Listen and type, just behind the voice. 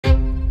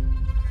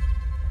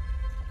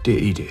Dear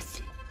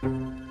Edith,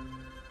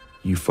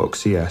 you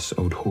foxy-ass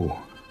old whore.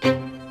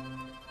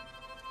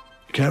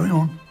 Carry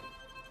on.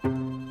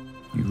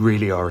 You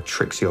really are a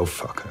tricksy old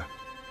fucker.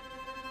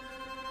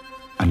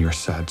 And you're a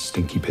sad,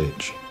 stinky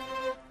bitch.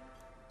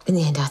 In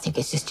the end, I think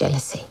it's just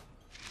jealousy.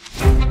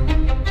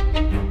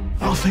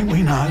 I think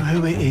we know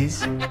who it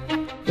is.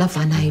 Love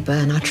thy neighbour,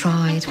 and I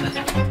tried, but...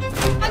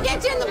 I'll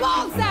get you in the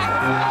ball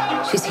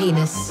sack! she's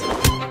heinous.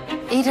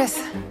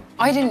 Edith,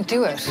 I didn't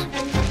do it.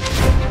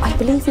 I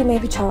believe we may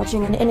be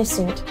charging an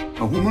innocent.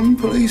 A woman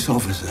police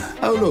officer.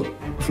 Oh, look,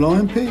 a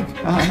flying pig.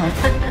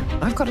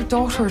 I've got a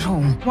daughter at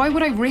home. Why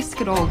would I risk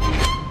it all?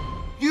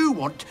 You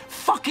want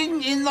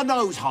fucking in the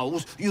nose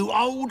holes, you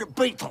old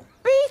beetle.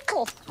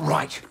 Beetle!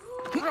 Right.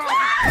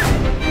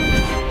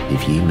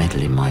 If you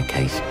meddle in my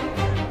case,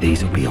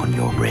 these will be on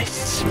your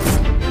wrists.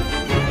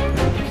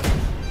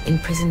 In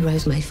prison,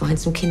 Rose may find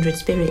some kindred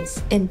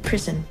spirits. In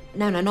prison?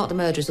 No, not the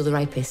murderers or the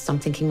rapists. I'm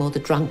thinking more the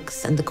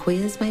drunks and the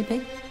queers,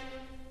 maybe.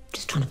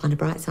 Just trying to find a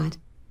bright side.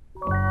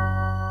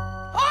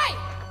 Oi!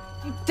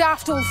 You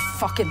daft old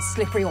fucking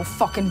slippery old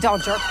fucking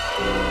dodger.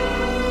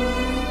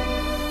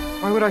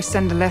 Why would I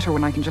send a letter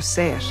when I can just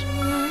say it?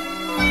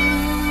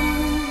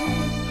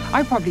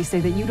 I'd probably say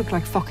that you look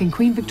like fucking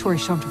Queen Victoria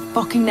shoved a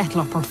fucking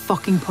nettle up her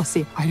fucking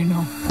pussy. I don't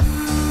know.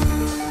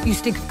 You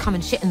stink of cum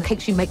and shit and the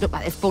cakes you make look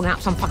like they're falling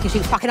out some fucking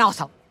sheep's fucking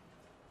arsehole.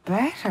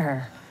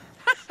 Better.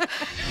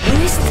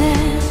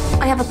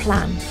 I have a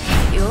plan.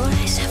 Your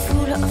eyes are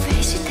full of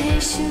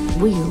hesitation.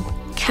 We'll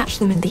catch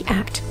them in the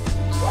act.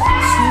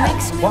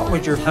 What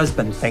would your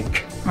husband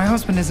think? My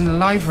husband isn't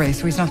alive, Ray,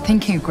 so he's not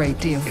thinking a great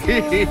deal.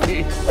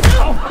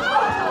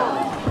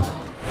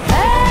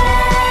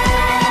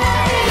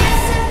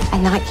 I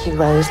like you,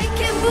 Rose.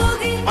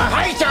 I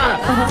hate her!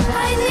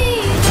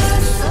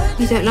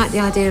 You don't like the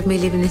idea of me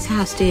leaving this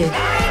house, do you?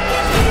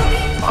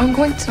 I'm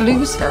going to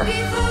lose her.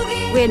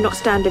 We're not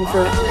standing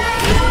for it.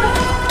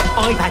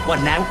 I've had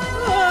one now.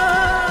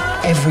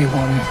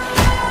 Everyone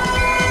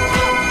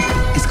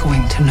is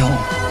going to know.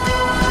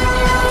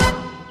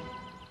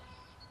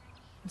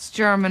 It's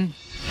German.